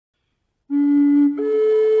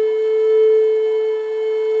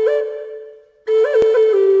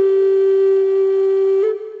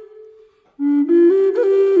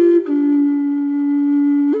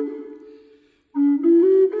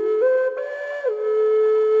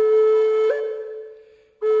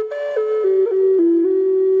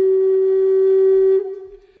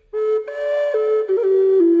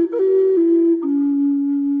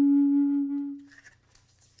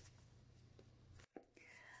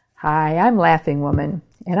Hi, I'm Laughing Womyn,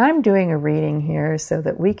 and I'm doing a reading here so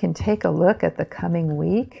that we can take a look at the coming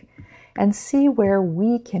week and see where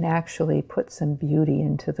we can actually put some beauty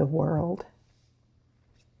into the world.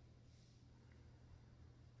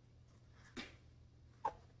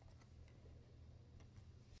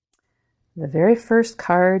 The very first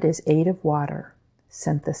card is Eight of Water,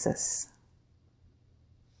 Synthesis.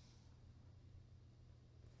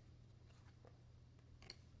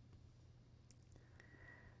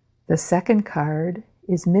 The second card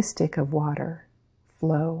is Mystic of Water,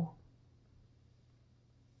 Flow.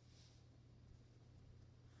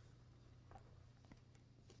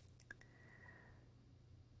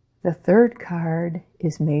 The third card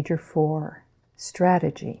is Major 4,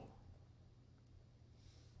 Strategy.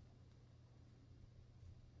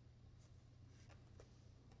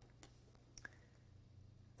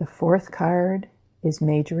 The fourth card is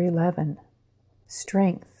Major 11,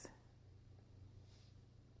 Strength.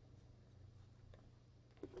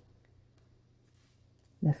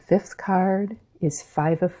 The fifth card is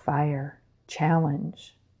Five of Fire,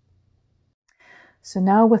 Challenge. So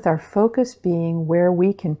now with our focus being where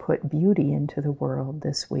we can put beauty into the world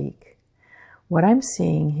this week, what I'm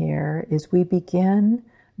seeing here is we begin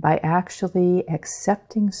by actually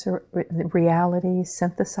accepting reality,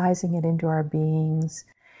 synthesizing it into our beings,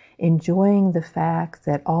 enjoying the fact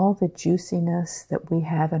that all the juiciness that we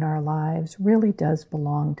have in our lives really does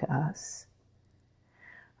belong to us.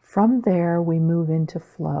 From there, we move into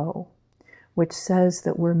flow, which says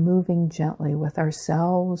that we're moving gently with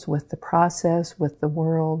ourselves, with the process, with the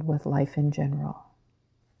world, with life in general.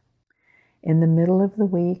 In the middle of the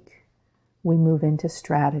week, we move into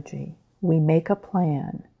strategy. We make a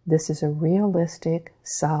plan. This is a realistic,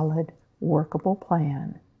 solid, workable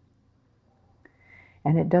plan.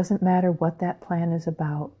 And it doesn't matter what that plan is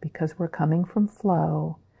about, because we're coming from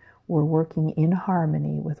flow, we're working in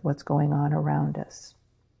harmony with what's going on around us.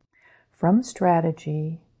 From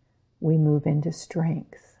strategy, we move into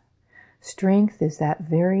strength. Strength is that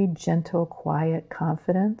very gentle, quiet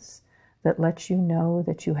confidence that lets you know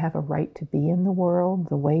that you have a right to be in the world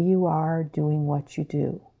the way you are, doing what you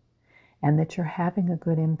do, and that you're having a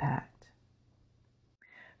good impact.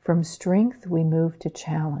 From strength, we move to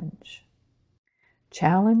challenge.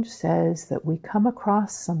 Challenge says that we come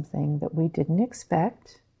across something that we didn't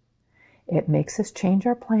expect. It makes us change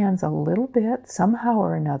our plans a little bit, somehow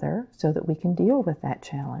or another, so that we can deal with that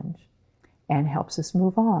challenge, and helps us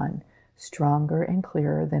move on stronger and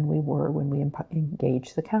clearer than we were when we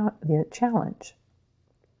engaged the challenge.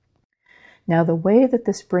 Now, the way that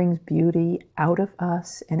this brings beauty out of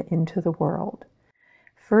us and into the world,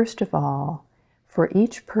 first of all, for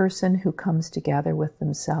each person who comes together with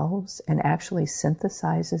themselves and actually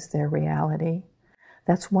synthesizes their reality,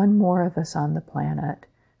 that's one more of us on the planet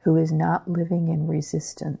who is not living in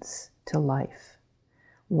resistance to life.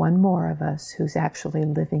 One more of us who's actually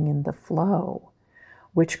living in the flow,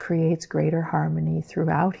 which creates greater harmony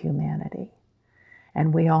throughout humanity.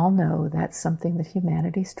 And we all know that's something that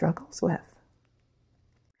humanity struggles with.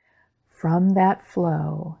 From that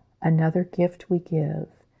flow, another gift we give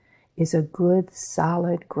is a good,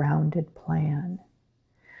 solid, grounded plan.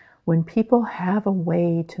 When people have a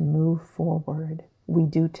way to move forward, we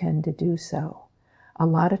do tend to do so. A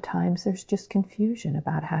lot of times there's just confusion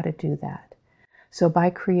about how to do that. So by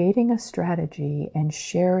creating a strategy and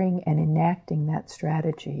sharing and enacting that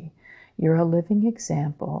strategy, you're a living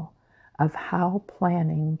example of how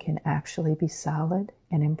planning can actually be solid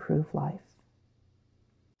and improve life.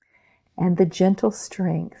 And the gentle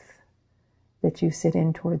strength that you sit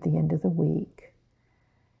in toward the end of the week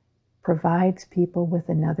provides people with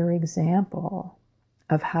another example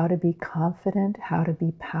of how to be confident, how to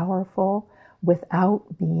be powerful, without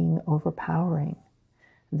being overpowering.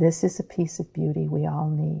 This is a piece of beauty we all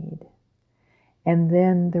need. And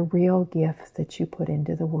then the real gift that you put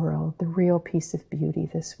into the world, the real piece of beauty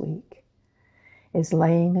this week, is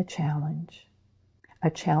laying a challenge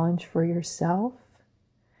for yourself.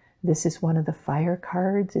 This is one of the fire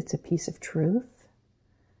cards. It's a piece of truth.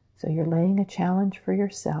 So you're laying a challenge for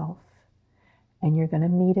yourself, and you're going to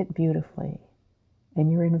meet it beautifully. And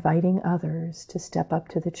you're inviting others to step up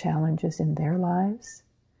to the challenges in their lives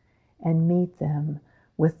and meet them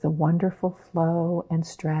with the wonderful flow and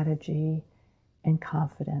strategy and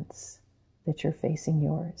confidence that you're facing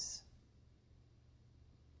yours.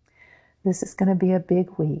 This is going to be a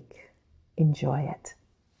big week. Enjoy it.